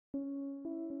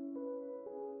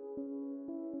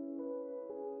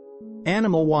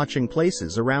Animal watching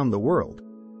places around the world.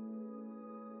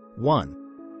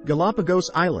 1. Galapagos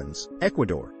Islands,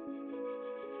 Ecuador.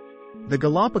 The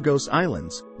Galapagos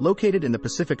Islands, located in the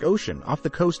Pacific Ocean off the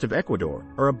coast of Ecuador,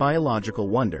 are a biological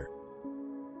wonder.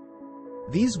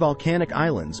 These volcanic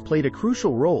islands played a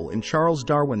crucial role in Charles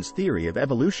Darwin's theory of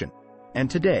evolution,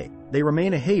 and today, they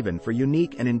remain a haven for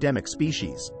unique and endemic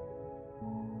species.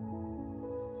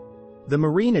 The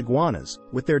marine iguanas,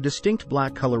 with their distinct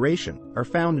black coloration, are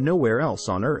found nowhere else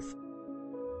on Earth.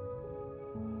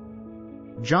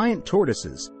 Giant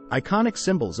tortoises, iconic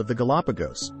symbols of the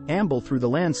Galapagos, amble through the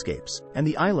landscapes, and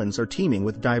the islands are teeming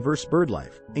with diverse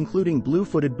birdlife, including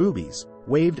blue-footed boobies,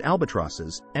 waved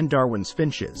albatrosses, and Darwin's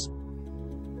finches.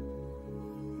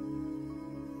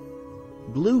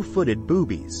 Blue-footed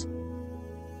boobies.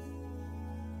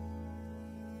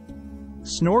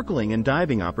 Snorkeling and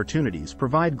diving opportunities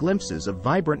provide glimpses of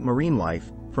vibrant marine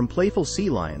life, from playful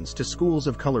sea lions to schools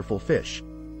of colorful fish.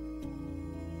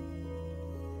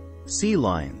 Sea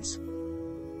lions.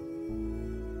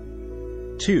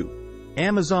 2.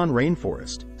 Amazon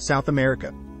rainforest, South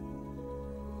America.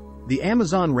 The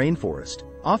Amazon rainforest,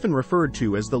 often referred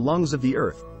to as the lungs of the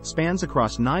earth, spans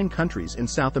across 9 countries in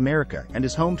South America and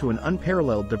is home to an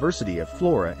unparalleled diversity of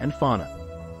flora and fauna.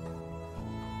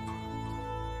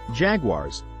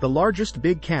 Jaguars, the largest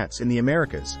big cats in the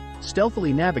Americas,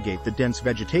 stealthily navigate the dense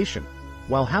vegetation,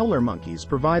 while howler monkeys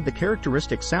provide the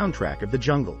characteristic soundtrack of the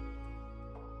jungle.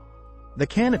 The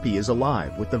canopy is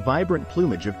alive with the vibrant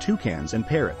plumage of toucans and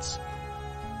parrots.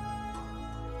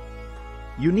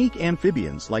 Unique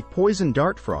amphibians like poison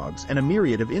dart frogs and a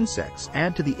myriad of insects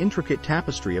add to the intricate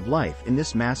tapestry of life in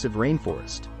this massive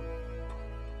rainforest.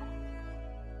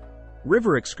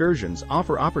 River excursions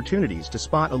offer opportunities to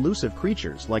spot elusive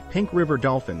creatures like pink river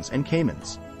dolphins and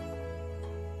caimans.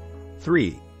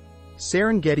 3.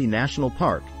 Serengeti National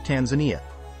Park, Tanzania.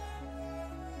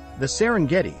 The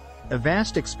Serengeti, a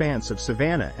vast expanse of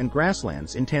savanna and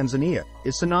grasslands in Tanzania,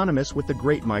 is synonymous with the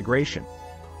Great Migration.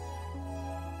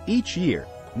 Each year,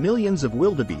 millions of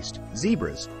wildebeest,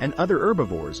 zebras, and other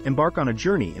herbivores embark on a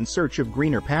journey in search of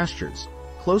greener pastures,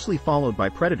 closely followed by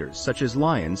predators such as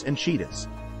lions and cheetahs.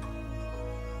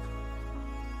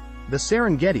 The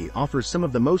Serengeti offers some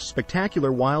of the most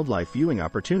spectacular wildlife viewing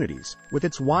opportunities, with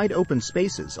its wide open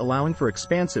spaces allowing for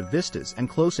expansive vistas and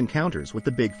close encounters with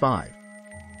the Big Five.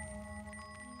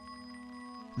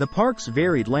 The park's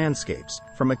varied landscapes,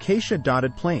 from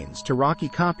acacia-dotted plains to rocky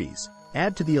koppies,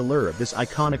 add to the allure of this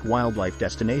iconic wildlife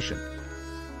destination.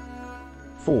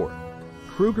 4.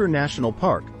 Kruger National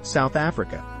Park, South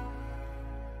Africa.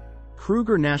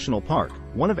 Kruger National Park,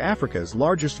 one of Africa's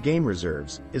largest game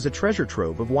reserves, is a treasure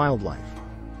trove of wildlife.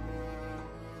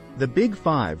 The Big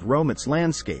Five roam its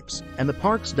landscapes, and the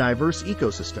park's diverse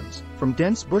ecosystems, from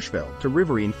dense bushveld to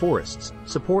riverine forests,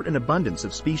 support an abundance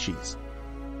of species.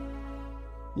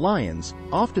 Lions,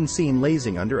 often seen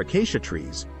lazing under acacia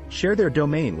trees, share their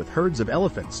domain with herds of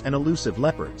elephants and elusive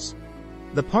leopards.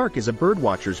 The park is a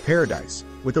birdwatcher's paradise,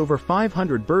 with over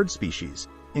 500 bird species,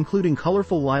 including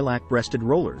colorful lilac-breasted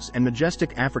rollers and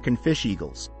majestic African fish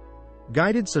eagles.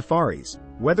 Guided safaris,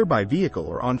 whether by vehicle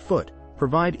or on foot,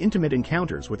 provide intimate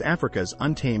encounters with Africa's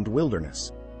untamed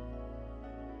wilderness.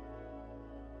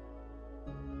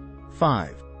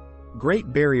 5.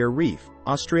 Great Barrier Reef,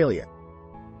 Australia.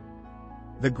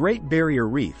 The Great Barrier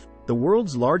Reef, the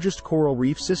world's largest coral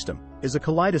reef system, is a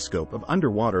kaleidoscope of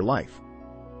underwater life.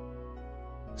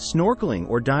 Snorkeling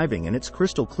or diving in its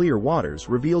crystal-clear waters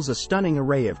reveals a stunning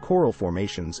array of coral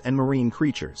formations and marine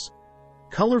creatures.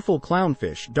 Colorful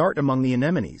clownfish dart among the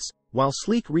anemones, while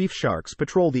sleek reef sharks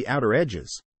patrol the outer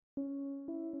edges.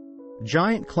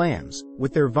 Giant clams,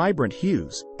 with their vibrant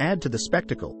hues, add to the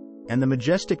spectacle, and the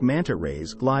majestic manta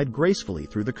rays glide gracefully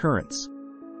through the currents.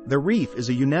 The reef is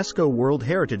a UNESCO World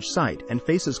Heritage Site and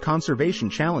faces conservation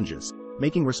challenges,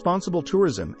 making responsible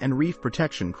tourism and reef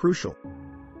protection crucial.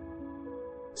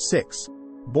 6.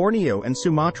 Borneo and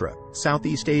Sumatra,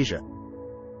 Southeast Asia.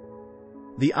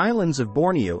 The islands of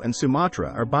Borneo and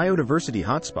Sumatra are biodiversity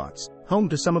hotspots, home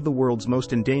to some of the world's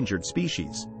most endangered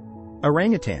species.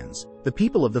 Orangutans, the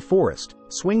people of the forest,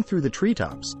 swing through the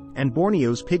treetops, and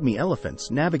Borneo's pygmy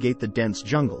elephants navigate the dense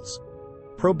jungles.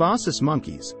 Proboscis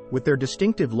monkeys, with their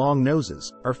distinctive long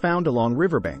noses, are found along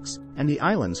riverbanks, and the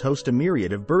islands host a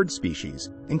myriad of bird species,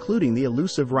 including the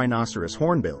elusive rhinoceros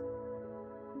hornbill.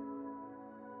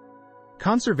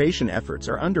 Conservation efforts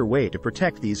are underway to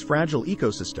protect these fragile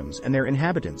ecosystems and their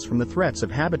inhabitants from the threats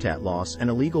of habitat loss and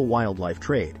illegal wildlife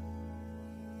trade.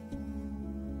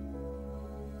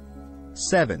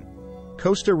 7.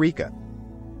 Costa Rica.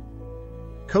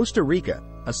 Costa Rica,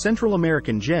 a Central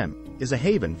American gem, is a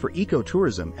haven for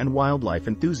ecotourism and wildlife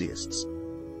enthusiasts.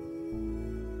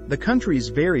 The country's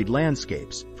varied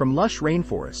landscapes, from lush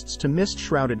rainforests to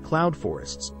mist-shrouded cloud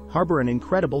forests, harbor an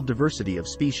incredible diversity of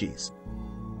species.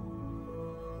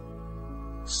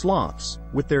 Sloths,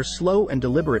 with their slow and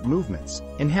deliberate movements,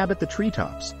 inhabit the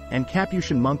treetops, and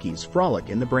Capuchin monkeys frolic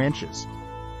in the branches.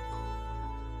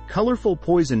 Colorful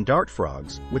poison dart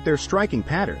frogs, with their striking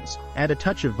patterns, add a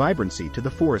touch of vibrancy to the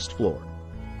forest floor.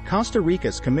 Costa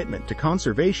Rica's commitment to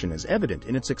conservation is evident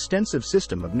in its extensive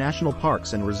system of national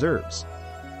parks and reserves.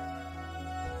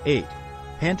 8.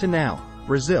 Pantanal,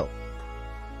 Brazil.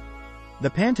 The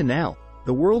Pantanal,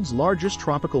 the world's largest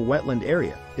tropical wetland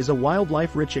area, is a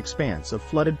wildlife-rich expanse of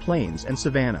flooded plains and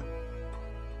savanna.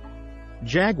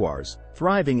 Jaguars,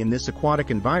 thriving in this aquatic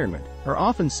environment, are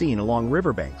often seen along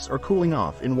riverbanks or cooling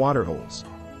off in waterholes.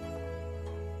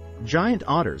 Giant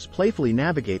otters playfully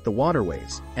navigate the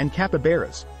waterways, and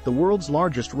capybaras, the world's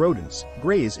largest rodents,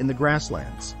 graze in the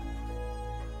grasslands.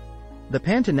 The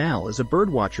Pantanal is a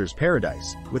birdwatcher's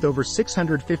paradise, with over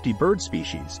 650 bird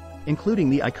species, including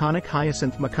the iconic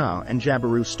hyacinth macaw and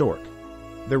jabiru stork.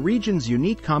 The region's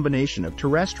unique combination of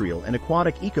terrestrial and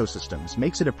aquatic ecosystems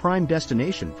makes it a prime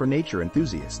destination for nature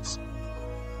enthusiasts.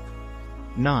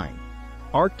 9.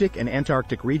 Arctic and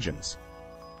Antarctic Regions.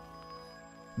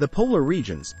 The polar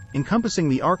regions, encompassing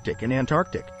the Arctic and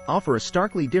Antarctic, offer a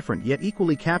starkly different yet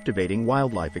equally captivating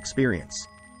wildlife experience.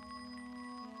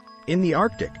 In the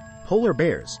Arctic, polar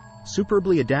bears,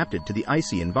 superbly adapted to the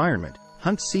icy environment,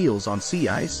 hunt seals on sea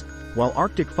ice, while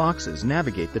Arctic foxes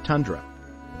navigate the tundra.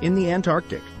 In the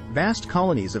Antarctic, vast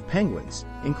colonies of penguins,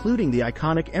 including the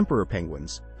iconic emperor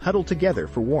penguins, huddle together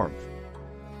for warmth.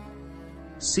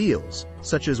 Seals,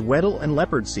 such as Weddell and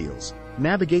leopard seals,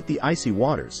 navigate the icy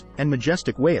waters, and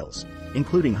majestic whales,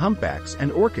 including humpbacks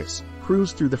and orcas,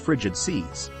 cruise through the frigid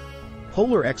seas.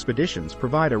 Polar expeditions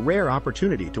provide a rare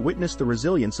opportunity to witness the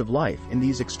resilience of life in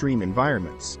these extreme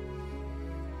environments.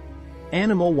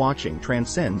 Animal watching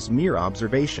transcends mere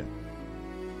observation.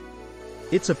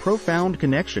 It's a profound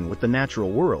connection with the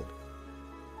natural world.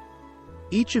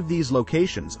 Each of these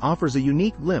locations offers a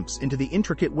unique glimpse into the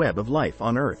intricate web of life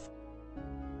on Earth.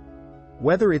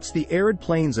 Whether it's the arid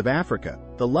plains of Africa,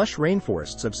 the lush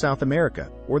rainforests of South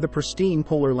America, or the pristine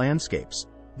polar landscapes,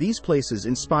 these places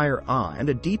inspire awe and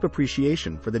a deep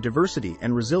appreciation for the diversity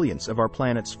and resilience of our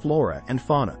planet's flora and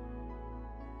fauna.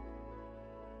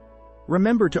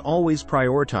 Remember to always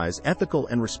prioritize ethical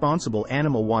and responsible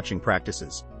animal watching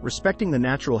practices, respecting the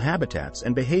natural habitats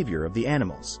and behavior of the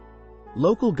animals.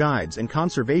 Local guides and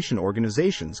conservation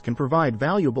organizations can provide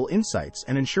valuable insights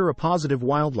and ensure a positive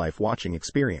wildlife watching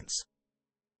experience.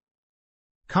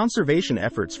 Conservation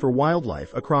efforts for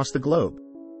wildlife across the globe.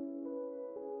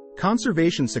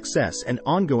 Conservation success and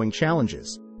ongoing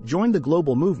challenges. Join the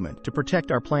global movement to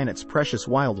protect our planet's precious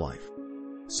wildlife.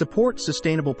 Support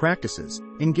sustainable practices,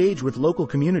 engage with local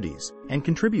communities, and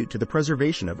contribute to the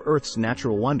preservation of Earth's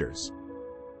natural wonders.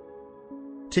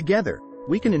 Together,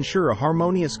 we can ensure a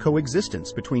harmonious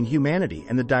coexistence between humanity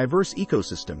and the diverse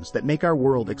ecosystems that make our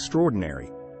world extraordinary.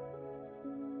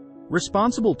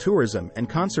 Responsible tourism and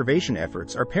conservation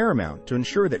efforts are paramount to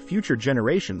ensure that future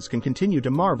generations can continue to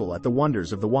marvel at the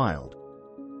wonders of the wild.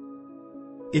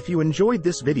 If you enjoyed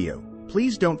this video,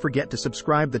 please don't forget to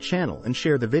subscribe the channel and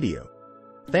share the video.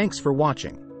 Thanks for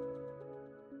watching.